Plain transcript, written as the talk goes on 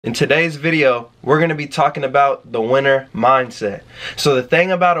In today's video, we're going to be talking about the winner mindset. So the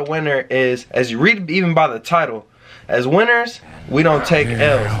thing about a winner is, as you read even by the title, as winners, we don't take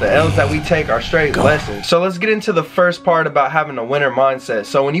L's. The L's that we take are straight lessons. So let's get into the first part about having a winner mindset.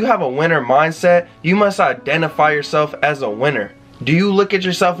 So when you have a winner mindset, you must identify yourself as a winner. Do you look at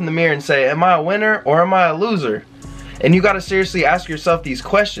yourself in the mirror and say, am I a winner or am I a loser? And you got to seriously ask yourself these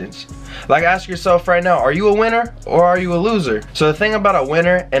questions. Like, ask yourself right now, are you a winner or are you a loser? So the thing about a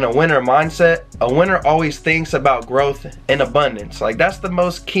winner and a winner mindset, a winner always thinks about growth and abundance. Like, that's the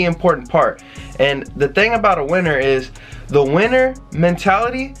most key important part. And the thing about a winner is the winner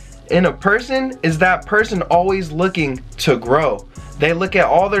mentality in a person is that person always looking to grow. They look at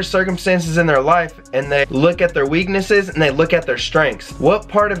all their circumstances in their life and they look at their weaknesses and they look at their strengths. What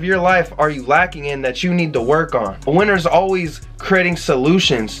part of your life are you lacking in that you need to work on? A winner's always creating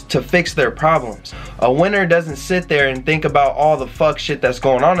solutions to fix their problems. A winner doesn't sit there and think about all the fuck shit that's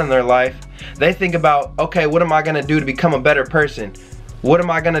going on in their life. They think about, okay, what am I gonna do to become a better person? What am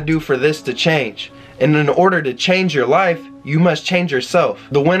I gonna do for this to change? And in order to change your life, you must change yourself.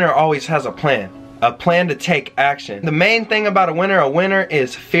 The winner always has a plan to take action. The main thing about a winner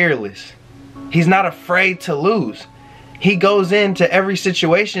is fearless. He's not afraid to lose. He goes into every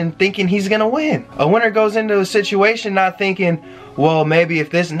situation thinking he's gonna win. A winner goes into a situation not thinking, well, maybe if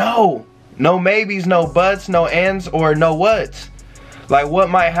this, no maybes, no buts, no ands, or no whats. Like,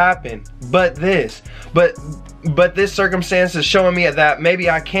 what might happen, but this, but this circumstance is showing me that maybe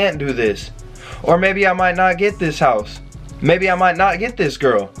I can't do this, or maybe I might not get this house. Maybe I might not get this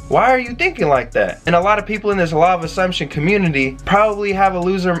girl. Why are you thinking like that? And a lot of people in this law of assumption community probably have a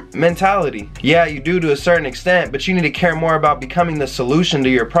loser mentality. Yeah, you do to a certain extent, but you need to care more about becoming the solution to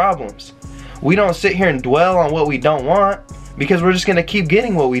your problems. We don't sit here and dwell on what we don't want because we're just gonna keep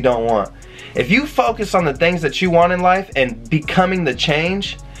getting what we don't want. If you focus on the things that you want in life and becoming the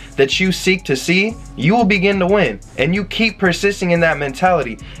change that you seek to see, you will begin to win. And you keep persisting in that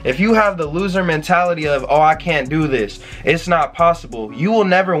mentality. If you have the loser mentality of, oh, I can't do this, it's not possible, you will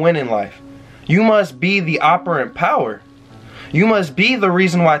never win in life. You must be the operant power. You must be the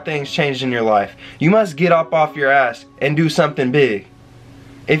reason why things change in your life. You must get up off your ass and do something big.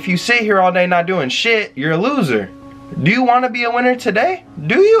 If you sit here all day not doing shit, you're a loser. Do you want to be a winner today?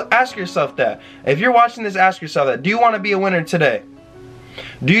 Do you? Ask yourself that. If you're watching this, ask yourself that. Do you want to be a winner today?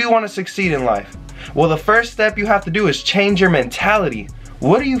 Do you want to succeed in life? Well, the first step you have to do is change your mentality.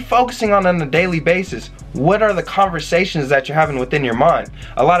 What are you focusing on a daily basis? What are the conversations that you're having within your mind?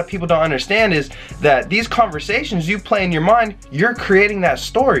 A lot of people don't understand is that these conversations you play in your mind, you're creating that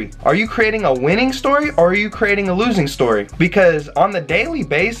story. Are you creating a winning story or are you creating a losing story? Because on the daily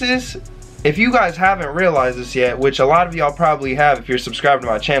basis, if you guys haven't realized this yet, which a lot of y'all probably have if you're subscribed to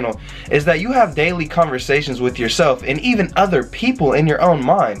my channel, is that you have daily conversations with yourself and even other people in your own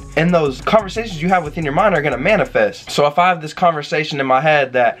mind. And those conversations you have within your mind are gonna manifest. So if I have this conversation in my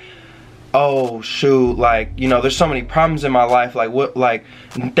head that, oh shoot, like, you know, there's so many problems in my life, like what, like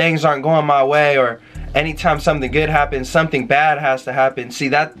things aren't going my way, or anytime something good happens, something bad has to happen. See,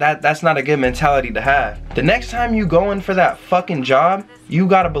 that's not a good mentality to have. The next time you go in for that fucking job, you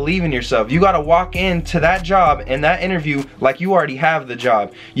gotta believe in yourself. You gotta walk into that job and that interview like you already have the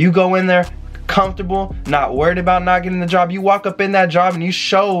job. You go in there comfortable, not worried about not getting the job. You walk up in that job and you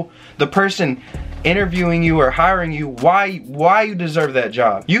show the person interviewing you or hiring you why you deserve that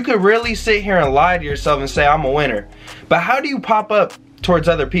job. You could really sit here and lie to yourself and say, I'm a winner. But how do you pop up towards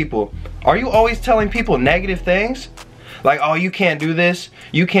other people? Are you always telling people negative things? Like, oh, you can't do this,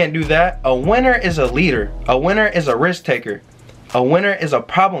 you can't do that. A winner is a leader. A winner is a risk taker. A winner is a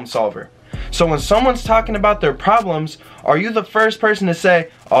problem solver. So when someone's talking about their problems, are you the first person to say,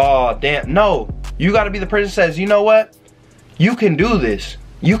 oh damn? No, you gotta be the person that says, you know what? You can do this.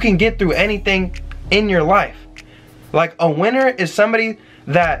 You can get through anything in your life. Like, a winner is somebody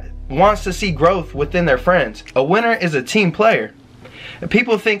that wants to see growth within their friends. A winner is a team player.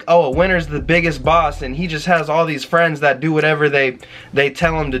 People think, oh, a winner's the biggest boss and he just has all these friends that do whatever they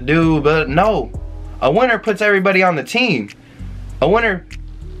tell him to do. But no, a winner puts everybody on the team. A winner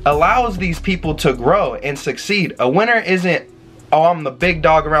allows these people to grow and succeed. A winner isn't, oh, I'm the big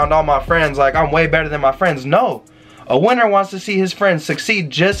dog around all my friends, like I'm way better than my friends. No, a winner wants to see his friends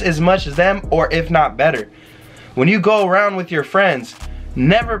succeed just as much as them, or if not better. When you go around with your friends,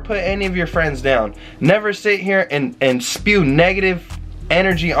 never put any of your friends down. Never sit here and spew negative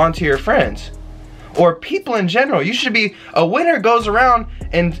energy onto your friends or people in general. You should be, a winner goes around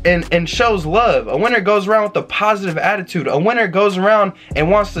and shows love. A winner goes around with a positive attitude. A winner goes around and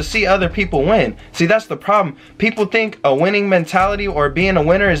wants to see other people win. See, that's the problem. People think a winning mentality or being a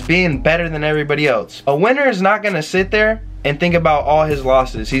winner is being better than everybody else. A winner is not gonna sit there and think about all his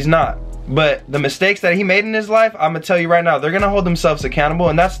losses. He's not. But the mistakes that he made in his life, I'm gonna tell you right now, they're gonna hold themselves accountable,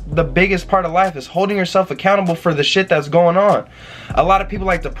 and that's the biggest part of life, is holding yourself accountable for the shit that's going on. A lot of people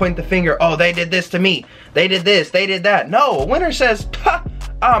like to point the finger, oh, they did this to me, they did this, they did that. No, a winner says,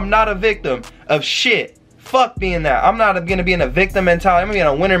 I'm not a victim of shit. Fuck being that. I'm not gonna be in a victim mentality. I'm gonna be in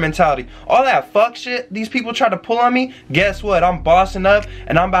a winner mentality. All that fuck shit these people try to pull on me, guess what? I'm bossing up,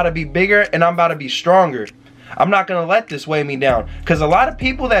 and I'm about to be bigger, and I'm about to be stronger. I'm not gonna let this weigh me down. Because a lot of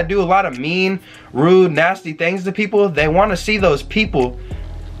people that do a lot of mean, rude, nasty things to people, they want to see those people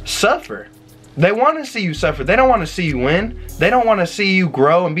suffer. They want to see you suffer. They don't want to see you win. They don't want to see you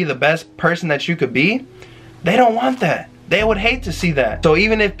grow and be the best person that you could be. They don't want that. They would hate to see that. So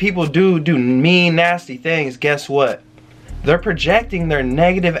even if people do mean, nasty things, guess what? They're projecting their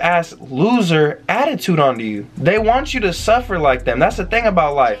negative ass loser attitude onto you. They want you to suffer like them. That's the thing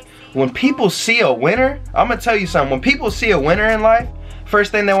about life. When people see a winner, I'm gonna tell you something. When people see a winner in life,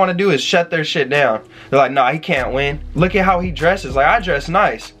 first thing they want to do is shut their shit down. They're like, nah, he can't win. Look at how he dresses. Like, I dress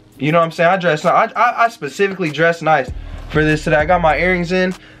nice. You know what I'm saying? I dress nice. I specifically dress nice for this today. I got my earrings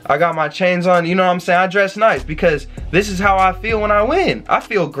in. I got my chains on. You know what I'm saying? I dress nice because this is how I feel when I win. I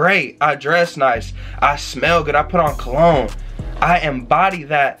feel great. I dress nice. I smell good. I put on cologne. I embody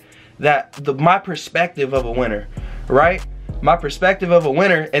my perspective of a winner, right? My perspective of a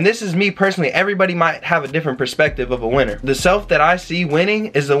winner, and this is me personally, everybody might have a different perspective of a winner. The self that I see winning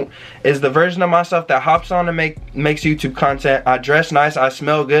is the version of myself that hops on and makes YouTube content. I dress nice, I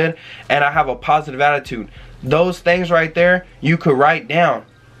smell good, and I have a positive attitude. Those things right there, you could write down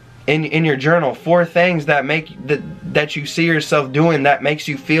in your journal. 4 things that that you see yourself doing that makes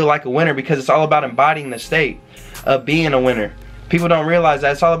you feel like a winner, because it's all about embodying the state of being a winner. People don't realize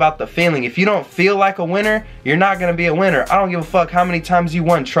that it's all about the feeling. If you don't feel like a winner, you're not gonna be a winner. I don't give a fuck how many times you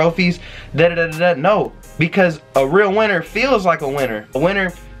won trophies, no. Because a real winner feels like a winner. A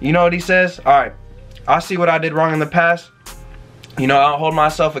winner, you know what he says? Alright, I see what I did wrong in the past. You know, I'll hold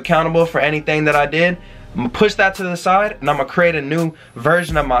myself accountable for anything that I did. I'm gonna push that to the side, and I'm gonna create a new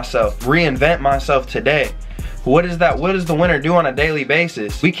version of myself. Reinvent myself today. What does the winner do on a daily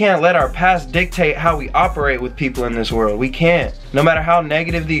basis? We can't let our past dictate how we operate with people in this world. We can't. No matter how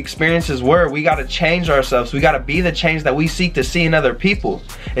negative the experiences were, we gotta change ourselves. We gotta be the change that we seek to see in other people.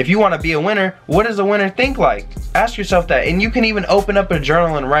 If you wanna be a winner, what does a winner think like? Ask yourself that. And you can even open up a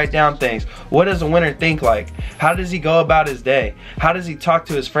journal and write down things. What does a winner think like? How does he go about his day? How does he talk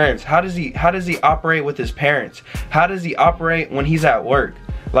to his friends? How does he operate with his parents? How does he operate when he's at work?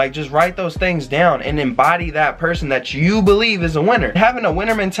 Like, just write those things down and embody that person that you believe is a winner. Having a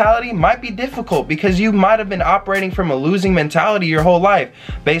winner mentality might be difficult because you might have been operating from a losing mentality your whole life,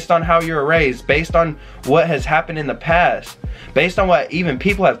 based on how you were raised, based on what has happened in the past, based on what even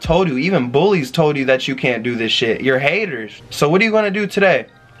people have told you. Even bullies told you that you can't do this shit. You're haters. So what are you gonna do today?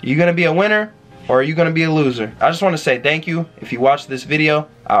 Are you gonna be a winner, or are you gonna be a loser? I just wanna say thank you if you watched this video.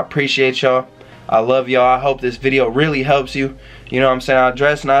 I appreciate y'all. I love y'all. I hope this video really helps you. You know what I'm saying? I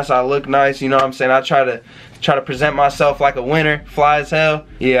dress nice, I look nice, you know what I'm saying? I try to present myself like a winner, fly as hell.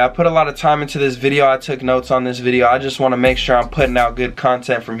 Yeah, I put a lot of time into this video. I took notes on this video. I just want to make sure I'm putting out good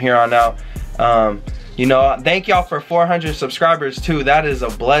content from here on out. You know, thank y'all for 400 subscribers too. That is a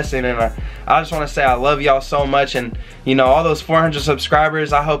blessing, and I just want to say I love y'all so much. And you know, all those 400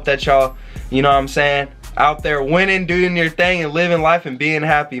 subscribers, I hope that y'all, you know what I'm saying, out there winning, doing your thing, and living life and being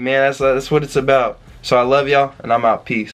happy, man. That's what it's about. So I love y'all, and I'm out. Peace.